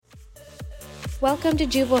Welcome to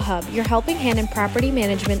Juvo Hub, your helping hand in property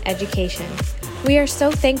management education. We are so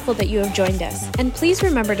thankful that you have joined us, and please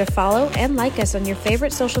remember to follow and like us on your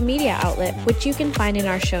favorite social media outlet, which you can find in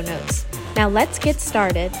our show notes. Now let's get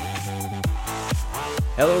started.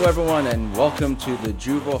 Hello everyone, and welcome to the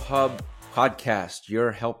Juvo Hub podcast,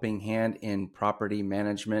 your helping hand in property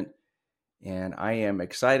management. And I am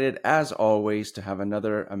excited, as always, to have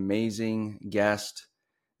another amazing guest,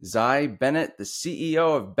 Zai Bennett, the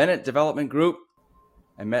CEO of Bennett Development Group.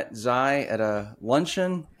 I met Zai at a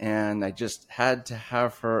luncheon, and I just had to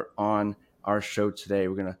have her on our show today.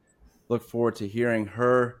 We're going to look forward to hearing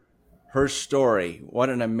her story.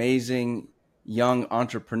 What an amazing young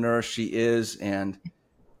entrepreneur she is, and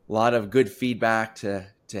a lot of good feedback to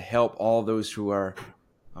help all those who are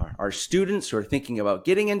students who are thinking about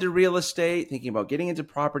getting into real estate, thinking about getting into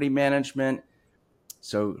property management.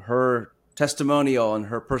 So her testimonial and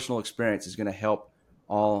her personal experience is going to help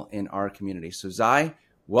all in our community. So Zai,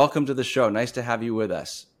 welcome to the show. Nice to have you with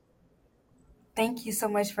us. Thank you so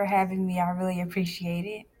much for having me. I really appreciate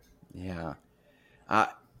it. Yeah.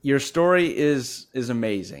 Your story is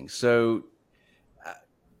amazing. So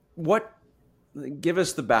give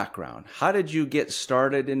us the background. How did you get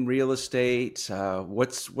started in real estate?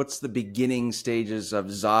 What's the beginning stages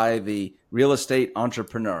of Zai, the real estate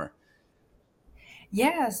entrepreneur?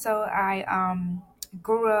 Yeah, so I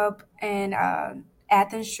grew up in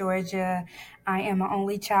Athens, Georgia. I am an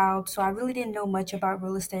only child, so I really didn't know much about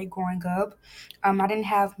real estate growing up. I didn't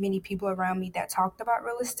have many people around me that talked about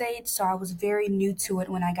real estate, so I was very new to it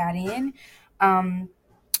when I got in. Um,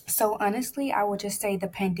 So honestly, I would just say the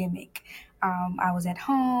pandemic. I was at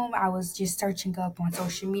home. I was just searching up on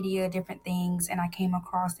social media different things, and I came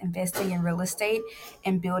across investing in real estate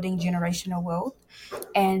and building generational wealth.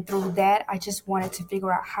 And through that, I just wanted to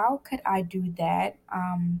figure out how could I do that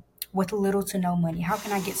with little to no money. How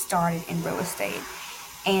can I get started in real estate?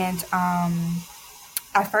 And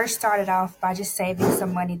I first started off by just saving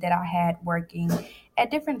some money that I had working at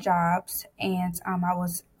different jobs, and I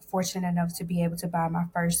was fortunate enough to be able to buy my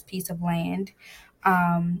first piece of land.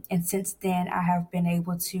 And since then, I have been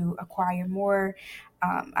able to acquire more.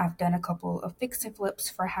 I've done a couple of fix and flips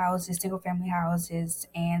for houses, single family houses,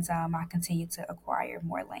 and I continue to acquire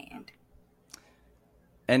more land.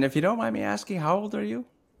 And if you don't mind me asking, how old are you?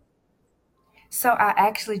 So I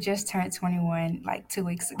actually just turned 21 like 2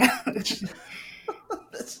 weeks ago.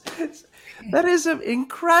 That is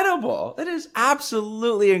incredible. That is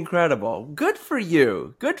absolutely incredible. Good for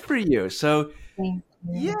you. Good for you. So, Thank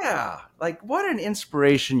you. yeah, like what an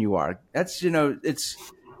inspiration you are. That's,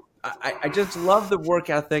 I just love the work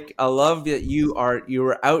ethic. I love that you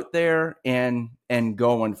are out there and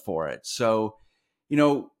going for it. So, you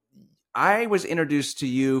know, I was introduced to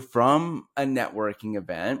you from a networking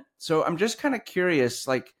event. So I'm just kind of curious,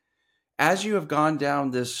 like, as you have gone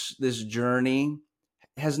down this journey,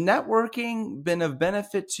 has networking been of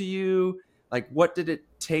benefit to you? Like, what did it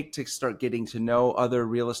take to start getting to know other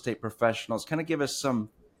real estate professionals? Kind of give us some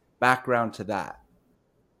background to that.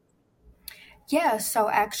 Yeah, so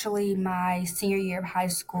actually, my senior year of high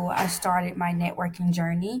school, I started my networking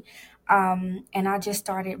journey. And I just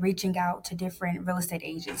started reaching out to different real estate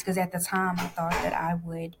agents because at the time I thought that I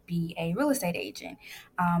would be a real estate agent.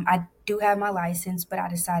 I do have my license, but I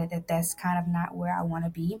decided that that's kind of not where I want to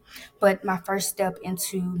be. But my first step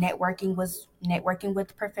into networking was networking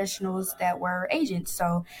with professionals that were agents.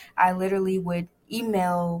 So I literally would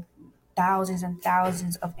email thousands and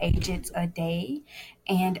thousands of agents a day.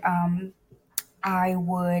 And I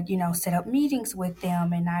would, set up meetings with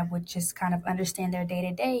them and I would just kind of understand their day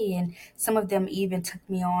to day. And some of them even took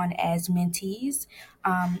me on as mentees.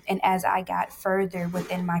 And as I got further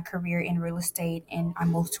within my career in real estate and I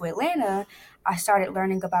moved to Atlanta, I started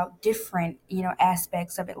learning about different,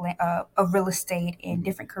 aspects of of real estate and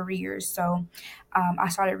different careers. So I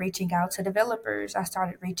started reaching out to developers. I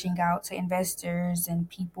started reaching out to investors and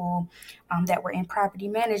people that were in property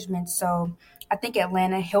management. So I think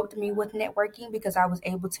Atlanta helped me with networking because I was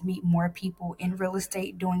able to meet more people in real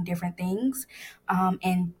estate doing different things.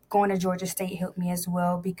 And going to Georgia State helped me as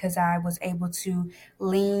well because I was able to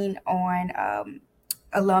lean on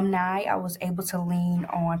alumni. I was able to lean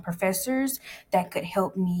on professors that could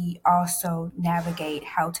help me also navigate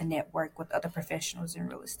how to network with other professionals in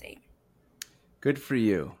real estate. Good for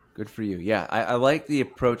you. Good for you. Yeah, I like the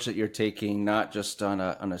approach that you're taking, not just on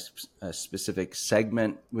a specific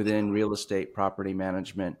segment within real estate property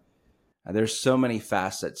management. There's so many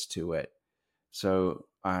facets to it. So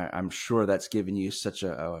I'm sure that's given you such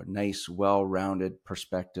a nice, well-rounded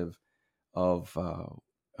perspective of, uh,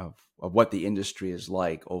 of what the industry is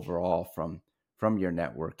like overall from your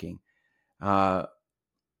networking. Uh,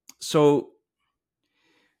 so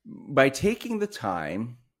by taking the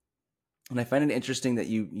time, and I find it interesting that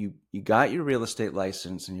you got your real estate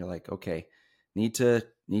license and you're like, okay, need to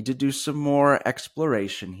do some more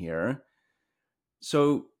exploration here.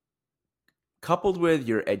 So coupled with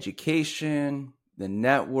your education, the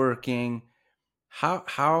networking,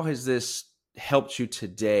 how has this helped you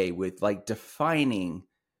today with like defining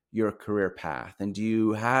your career path? And do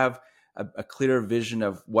you have a clear vision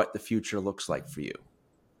of what the future looks like for you?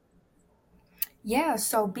 Yeah,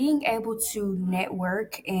 so being able to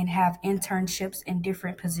network and have internships in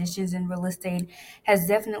different positions in real estate has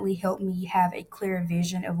definitely helped me have a clear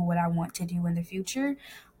vision of what I want to do in the future.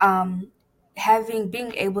 Um, Having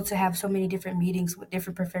being able to have so many different meetings with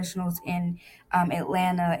different professionals in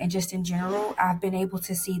Atlanta and just in general, I've been able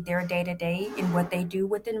to see their day to day and what they do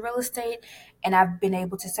within real estate, and I've been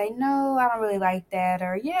able to say no, I don't really like that,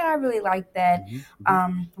 or yeah, I really like that, Hmm.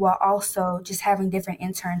 Hmm. while also just having different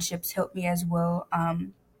internships helped me as well.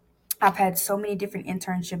 I've had so many different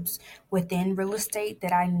internships within real estate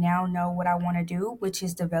that I now know what I want to do, which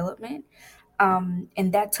is development.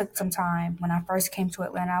 And that took some time. When I first came to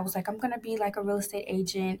Atlanta, I was like, I'm going to be like a real estate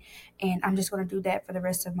agent and I'm just going to do that for the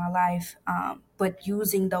rest of my life. But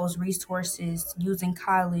using those resources, using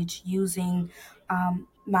college, using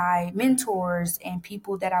my mentors and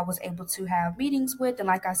people that I was able to have meetings with, and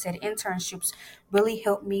like I said, internships really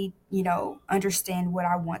helped me, understand what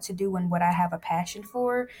I want to do and what I have a passion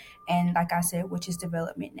for. And like I said, which is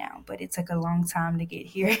development now, but it took a long time to get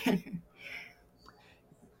here.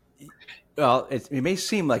 Well, it may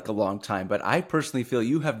seem like a long time, but I personally feel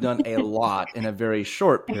you have done a lot in a very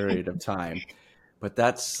short period of time. But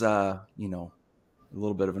that's, a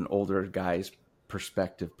little bit of an older guy's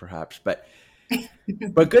perspective, perhaps. But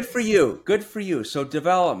good for you. Good for you. So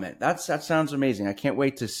development. That sounds amazing. I can't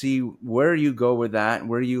wait to see where you go with that,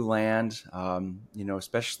 where you land.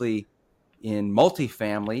 Especially in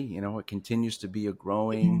multifamily. It continues to be a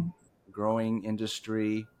Mhm. growing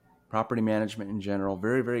industry. Property management in general,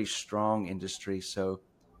 very very strong industry. So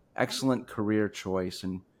excellent career choice,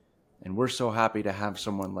 and we're so happy to have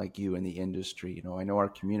someone like you in the industry. I know our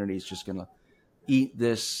community is just going to eat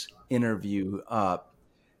this interview up.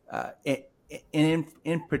 And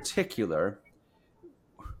in particular,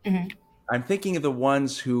 Mhm. I'm thinking of the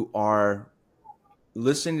ones who are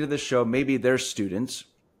listening to the show. Maybe they're students.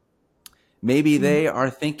 Maybe Mhm. they are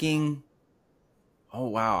thinking, "Oh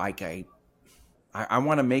wow, I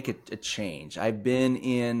want to make a change. I've been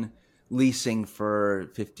in leasing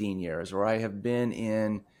for 15 years, or I have been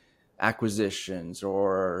in acquisitions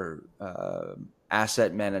or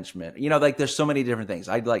asset management. Like there's so many different things.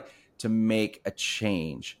 I'd like to make a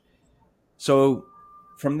change." So,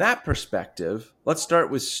 from that perspective, let's start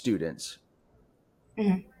with students.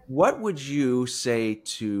 Mhm. What would you say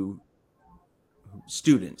to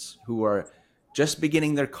students who are just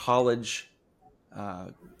beginning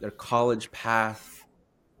uh, their college path?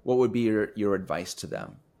 What would be your advice to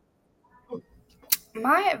them?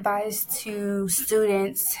 My advice to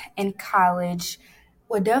students in college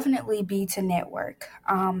would definitely be to network.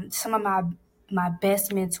 Some of my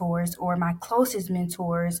best mentors or my closest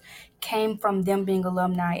mentors came from them being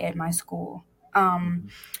alumni at my school. Um,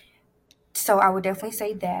 Mhm. so I would definitely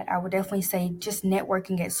say that. I would definitely say just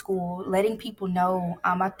networking at school, letting people know.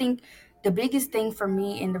 I think the biggest thing for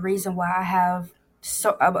me and the reason why I have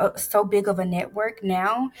so big of a network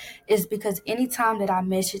now is because anytime that I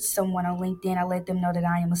message someone on LinkedIn, I let them know that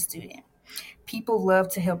I am a student. People love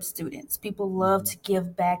to help students. People love Mhm. to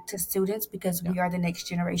give back to students because Yeah. we are the next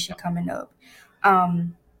generation coming up.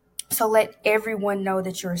 Um, so let everyone know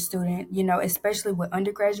that you're a student, especially with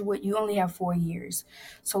undergraduate, you only have 4 years.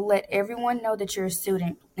 So let everyone know that you're a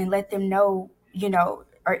student and let them know,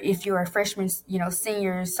 or if you're a freshman,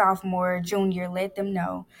 senior, sophomore, junior, let them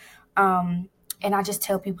know. Um, and I just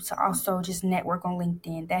tell people to also just network on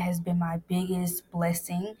LinkedIn. That has been my biggest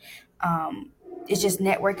blessing. Um, it's just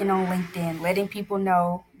networking on LinkedIn, letting people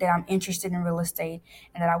know that I'm interested in real estate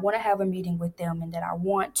and that I want to have a meeting with them and that I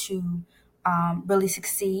want to really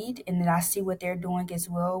succeed and that I see what they're doing as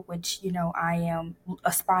well, which, I am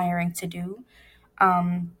aspiring to do.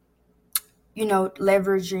 Um,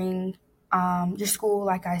 Leveraging your school,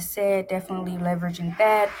 like I said, definitely leveraging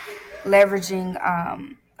that, leveraging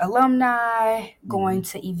alumni, going Mhm.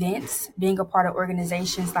 to events, being a part of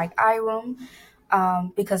organizations like IROM,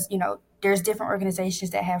 because there's different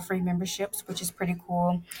organizations that have free memberships, which is pretty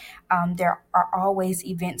cool. There are always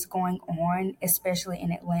events going on, especially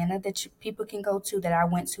in Atlanta, that people can go to that I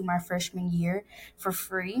went to my freshman year for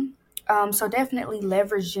free. So definitely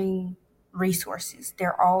leveraging resources.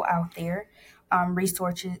 They're all out there.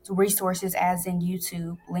 resources as in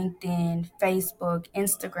YouTube, LinkedIn, Facebook,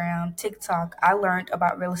 Instagram, TikTok. I learned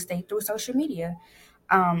about real estate through social media.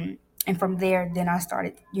 And from there, then I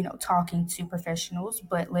started, talking to professionals.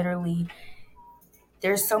 But literally,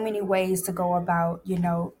 there's so many ways to go about,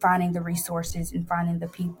 finding the resources and finding the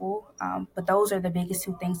people. But those are the biggest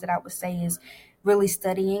two things that I would say is really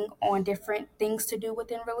studying on different things to do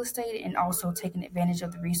within real estate and also taking advantage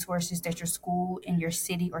of the resources that your school and your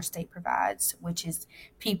city or state provides, which is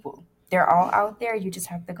people. They're all out there. You just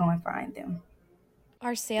have to go and find them.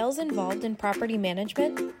 Are sales involved in property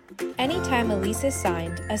management? Anytime a lease is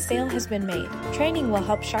signed, a sale has been made. Training will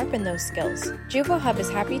help sharpen those skills. Juvo Hub is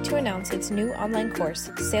happy to announce its new online course,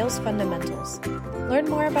 Sales Fundamentals. Learn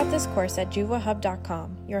more about this course at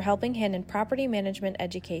juvohub.com, your helping hand in property management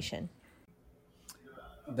education.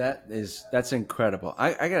 That's incredible.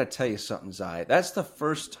 I got to tell you something, Zai. That's the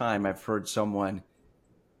first time I've heard someone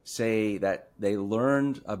say that they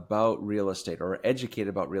learned about real estate or educated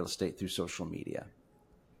about real estate through social media.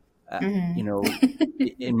 You know,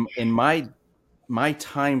 in my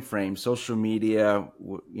time frame, social media,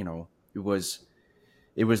 it was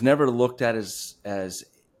never looked at as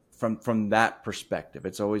from that perspective.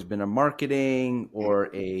 It's always been a marketing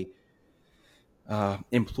or a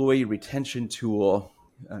employee retention tool.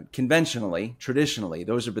 Traditionally,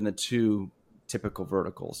 those have been the two typical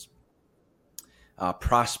verticals.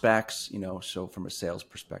 Prospects, so from a sales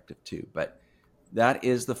perspective too. But that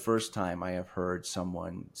is the first time I have heard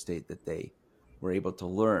someone state that they were able to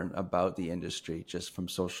learn about the industry just from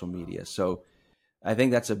social media. So I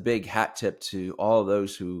think that's a big hat tip to all of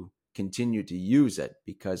those who continue to use it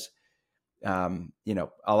because, a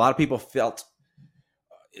lot of people felt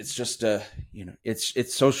it's just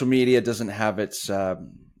it's social media doesn't have it's not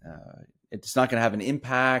going to have an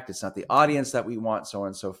impact. It's not the audience that we want, so on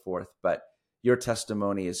and so forth. But your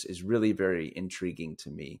testimony is really very intriguing to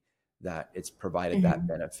me that it's provided that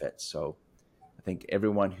benefit. So I think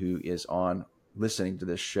everyone who is on listening to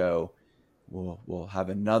this show will have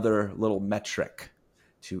another little metric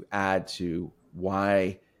to add to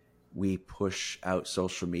why we push out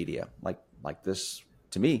social media like this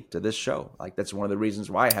to me, to this show. Like that's one of the reasons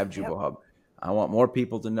why I have Juvo Hub. I want more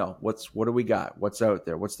people to know what do we got? What's out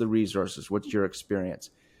there? What's the resources? What's your experience?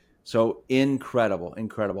 So incredible.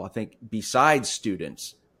 I think besides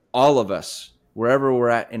students, all of us, wherever we're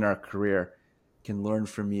at in our career, can learn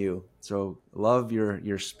from you. So love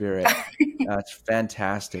your spirit. That's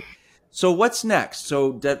fantastic. So what's next?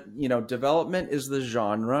 So development is the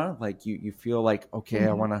genre. Like you feel like, okay,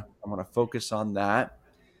 I want to focus on that.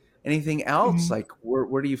 Anything else? Like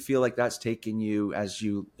where do you feel like that's taking you as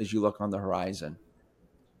you look on the horizon?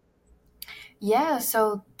 Yeah,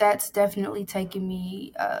 so that's definitely taken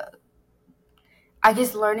me. I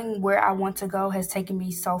guess learning where I want to go has taken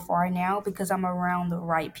me so far now because I'm around the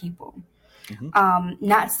right people.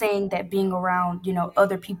 Not saying that being around,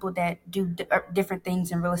 other people that do different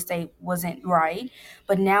things in real estate wasn't right,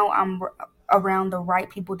 but now I'm around the right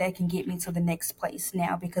people that can get me to the next place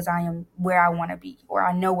now because I am where I want to be or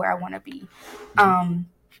I know where I want to be.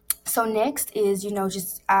 So next is,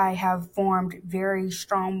 just I have formed very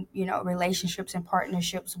strong, relationships and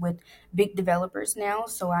partnerships with big developers now.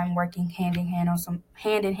 So I'm working hand in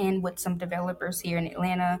hand with some developers here in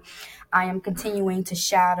Atlanta. I am continuing to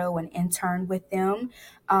shadow and intern with them.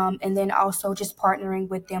 And then also just partnering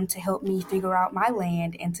with them to help me figure out my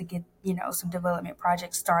land and to get, some development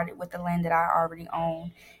projects started with the land that I already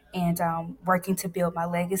own and working to build my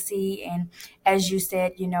legacy. And as you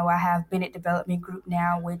said, I have Bennett Development Group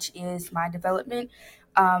now, which is my development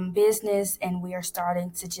business. And we are starting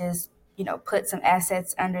to just, put some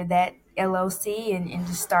assets under that LLC and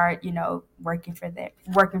just start, working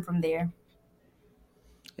from there.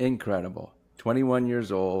 Incredible. 21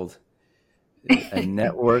 years old, a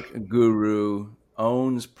network guru,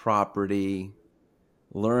 owns property,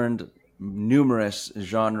 learned numerous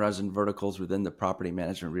genres and verticals within the property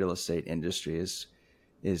management real estate industry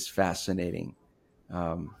is fascinating.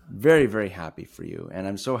 Very, very happy for you. And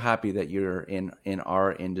I'm so happy that you're in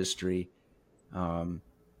our industry.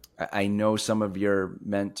 I know some of your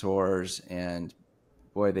mentors and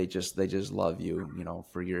boy, they just love you,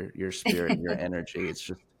 for your spirit and your energy.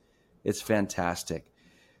 It's fantastic.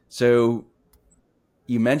 So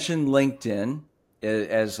you mentioned LinkedIn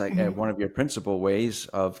as like one of your principal ways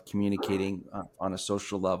of communicating on a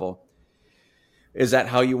social level. Is that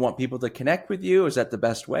how you want people to connect with you? Is that the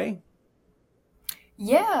best way?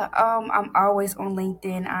 Yeah, I'm always on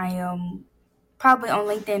LinkedIn. I am probably on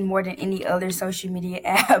LinkedIn more than any other social media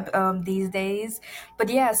app these days. But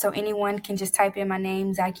yeah, so anyone can just type in my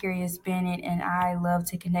name, Zacharias Bennett, and I love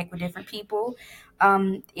to connect with different people.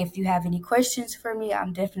 If you have any questions for me,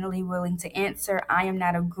 I'm definitely willing to answer. I am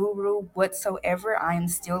not a guru whatsoever. I am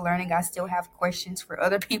still learning. I still have questions for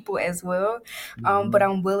other people as well. But Mhm.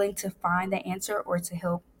 I'm willing to find the answer or to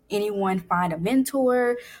help anyone find a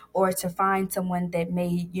mentor or to find someone that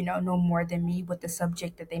may, know more than me with the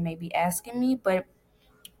subject that they may be asking me. But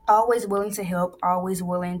always willing to help, always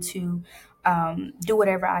willing to do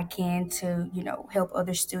whatever I can to, help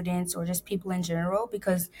other students or just people in general,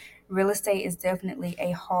 because real estate is definitely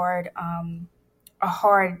a hard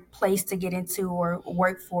place to get into or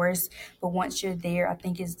workforce. But once you're there, I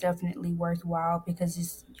think it's definitely worthwhile because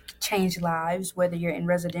it's changed lives, whether you're in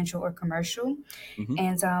residential or commercial. Mhm.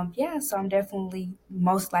 And yeah, so I'm definitely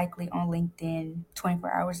most likely on LinkedIn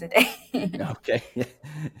 24 hours a day. Okay.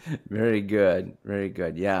 Very good. Very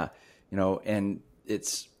good. Yeah. And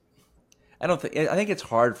I think it's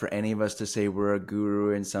hard for any of us to say we're a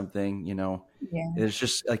guru in something, Yeah. There's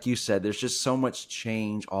just, like you said, there's just so much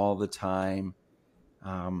change all the time.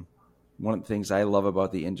 Um, One of the things I love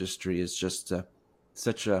about the industry is just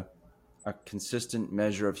such a consistent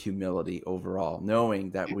measure of humility overall,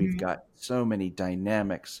 knowing that we've Mhm. got so many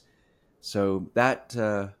dynamics. So that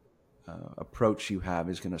approach you have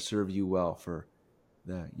is going to serve you well for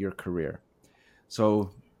your career.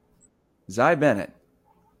 So, Zy Bennett,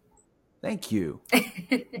 thank you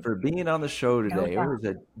for being on the show No today. It was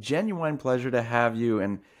problem. a genuine pleasure to have you,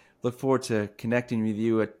 and look forward to connecting with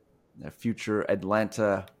you at a future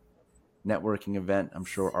Atlanta networking event. I'm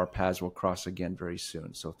sure our paths will cross again very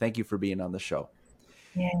soon. So thank you for being on the show.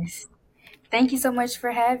 Yes. Thank you so much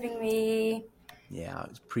for having me. Yeah,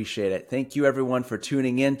 appreciate it. Thank you, everyone, for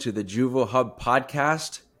tuning in to the Juvo Hub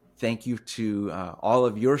podcast. Thank you to all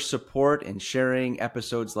of your support and sharing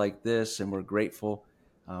episodes like this, and we're grateful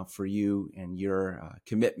for you and your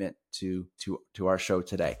commitment to our show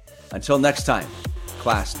today. Until next time,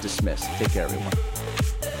 class dismissed. Take care, everyone.